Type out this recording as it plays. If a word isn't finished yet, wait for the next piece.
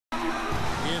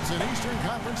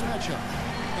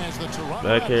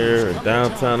Back here in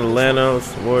downtown Atlanta,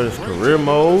 Warriors career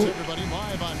mode.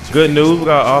 Good news, we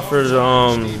got offered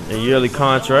a yearly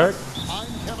contract.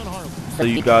 So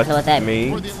you guys know what that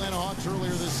means.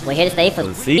 We're here to stay for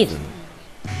the season.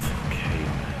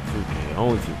 2K,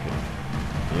 only 2K.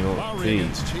 You know,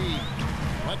 please.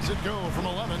 Lets it go from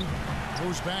 11.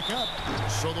 Goes back up.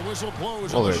 So the whistle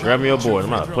blows. Okay, grab me your board.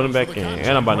 I'm about to put him back in.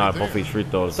 And I'm about to knock both these free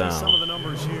throws down. Some of the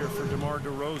numbers here for DeMar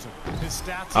DeRozan. His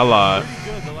stats I lied.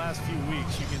 pretty good the last few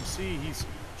weeks. You can see he's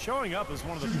showing up as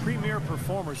one of the premier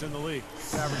performers in the league.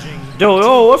 Averaging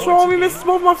Yo, what's wrong with me missing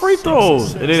both my free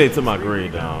throws? And then they took my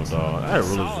grade down, dog. That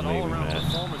really just made me mad.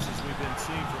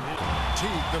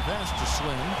 The best to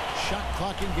Slim. Shot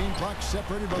clock and game clock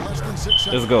separated by less than 6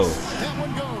 seconds. Let's go. That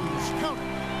one goes. Count.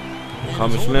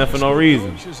 Coming Slim for no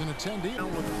reason. Is an attendee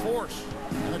with force.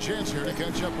 And a chance here to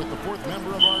catch up with the fourth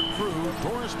member of our crew,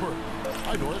 Doris Burke.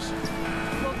 Hi, Doris.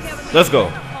 Let's go.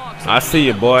 I see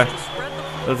you, boy.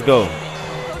 Let's go.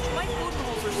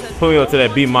 Put me up to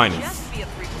that B minus.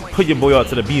 Put your boy up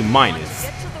to the B minus.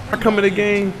 I come in the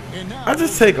game, I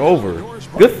just take over.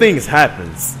 Good things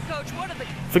happens.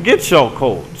 Forget your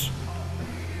coach.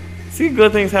 See,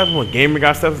 good things happen when Gamer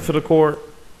got steps into the court.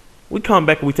 We come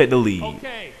back and we take the lead.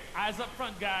 Okay, eyes up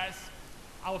front, guys.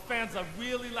 Our fans are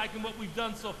really liking what we've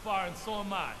done so far, and so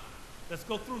am I. Let's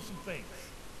go through some things.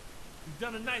 We've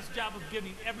done a nice job of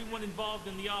getting everyone involved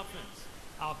in the offense.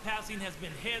 Our passing has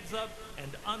been heads up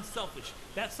and unselfish.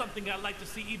 That's something I'd like to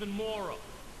see even more of.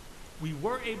 We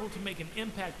were able to make an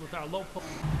impact with our low post.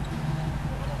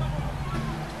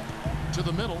 To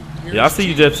the middle. Yeah, I see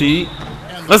you, Jeff T.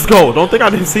 Let's go. Don't think I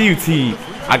didn't see you, T.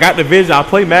 I got the vision. I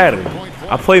play Madden.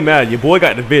 I play Madden. Your boy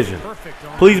got the vision.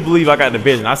 Please believe I got the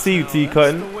vision. I see you, T.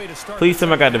 Cutting. Please tell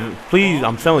me I got the. Please,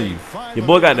 I'm telling you, your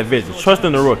boy got the vision. Trust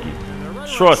in the rookie.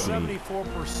 Trust me.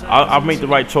 I'll make the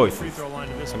right choices.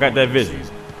 I got that vision.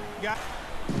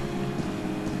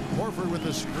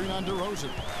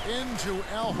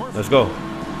 Let's go.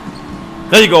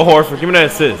 There you go, Horford. Give me that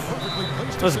assist.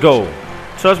 Let's go.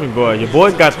 Trust me, boy. Your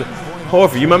boy got the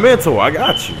Horford. You my mentor. I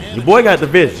got you. Your boy got the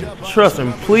vision. Trust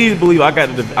me. Please believe I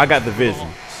got the vision.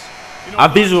 I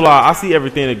visualize. I see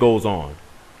everything that goes on.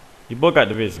 Your boy got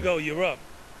the vision. Let's go. You're up.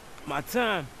 My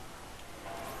time.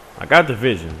 I got the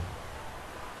vision.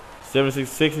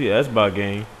 76-60. That's by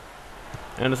game.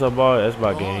 And it's a ball. That's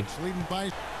by game.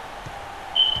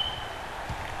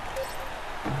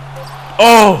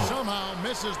 Oh! Somehow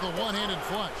misses the one-handed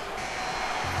flush.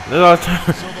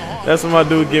 That's what my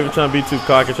dude giving, trying to be too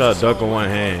cocky, try to dunk on one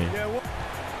hand.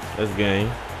 That's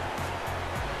game.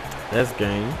 That's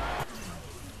game.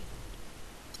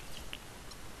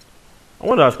 I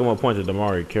wonder how I score more points than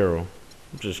DeMar Carroll.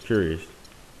 I'm just curious.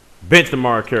 Bench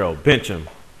DeMar Carroll. Bench him.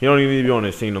 He don't even need to be on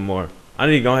this team no more. I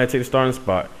need to go ahead and take the starting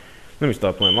spot. Let me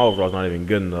stop playing. My overall's not even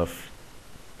good enough.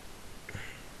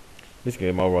 Let's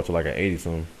get my overall to like an 80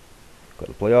 something. Got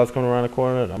the playoffs coming around the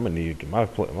corner. I'm gonna need to get my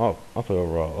play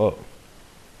overall up.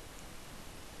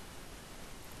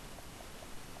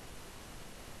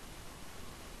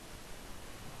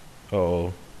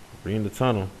 Uh-oh, we in the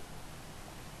tunnel.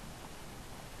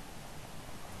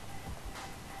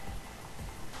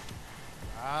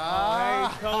 Hey,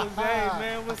 Coach Dave,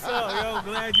 man, what's up?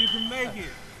 Yo, glad you can make it.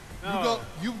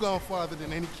 You've gone farther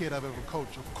than any kid I've ever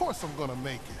coached. Of course I'm gonna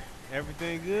make it.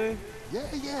 Everything good?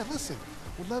 Yeah, listen.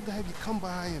 We'd love to have you come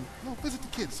by and visit the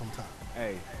kids sometime.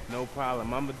 Hey, no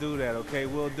problem. I'ma do that, okay?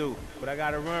 We'll do. But I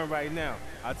gotta run right now.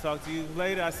 I'll talk to you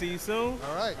later. I'll see you soon.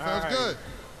 All right, sounds good.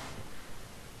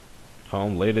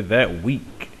 Home later that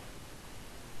week.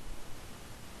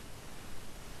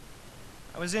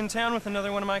 I was in town with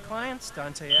another one of my clients,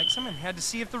 Dante Exum, and had to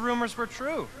see if the rumors were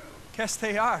true. Guess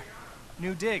they are.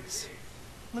 New digs.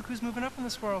 Look who's moving up in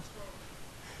this world.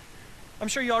 I'm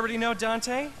sure you already know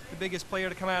Dante, the biggest player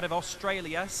to come out of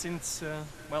Australia since,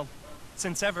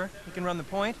 since ever. He can run the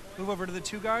point, move over to the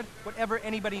two-guard, whatever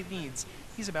anybody needs.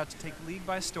 He's about to take the league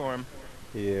by storm.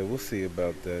 Yeah, we'll see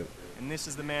about that. And this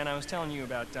is the man I was telling you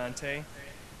about, Dante.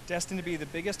 Destined to be the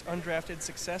biggest undrafted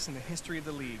success in the history of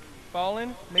the league.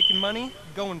 Ballin', making money,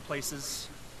 going places.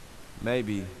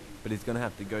 Maybe, but he's gonna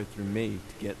have to go through me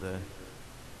to get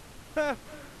there.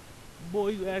 Boy,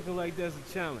 you acting like that's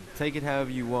a challenge. Take it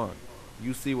however you want.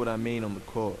 You see what I mean on the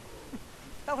court.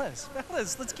 Fellas,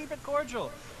 let's keep it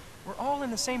cordial. We're all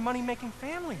in the same money-making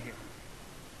family here.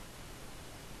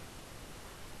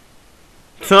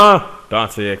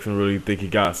 Dante Exum really think he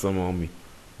got some on me.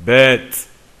 Bet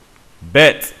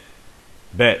Dante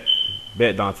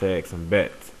Exum,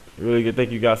 bet. You really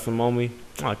think you got some on me?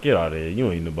 Oh, get out of here.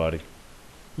 You ain't nobody.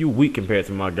 You weak compared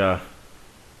to my guy.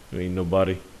 You ain't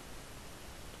nobody.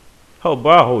 Oh,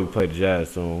 boy, I hope we play the Jazz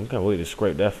soon. Can't wait to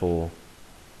scrape that fool.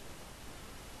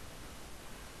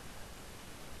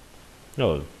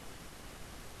 No.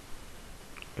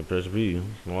 Compared to me,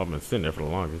 well, I've been sitting there for the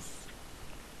longest.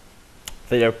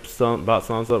 Say about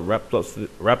thumbs up.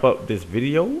 Wrap up this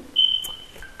video.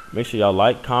 Make sure y'all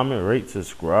like, comment, rate,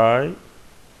 subscribe.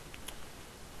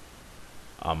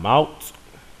 I'm out.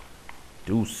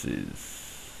 Deuces.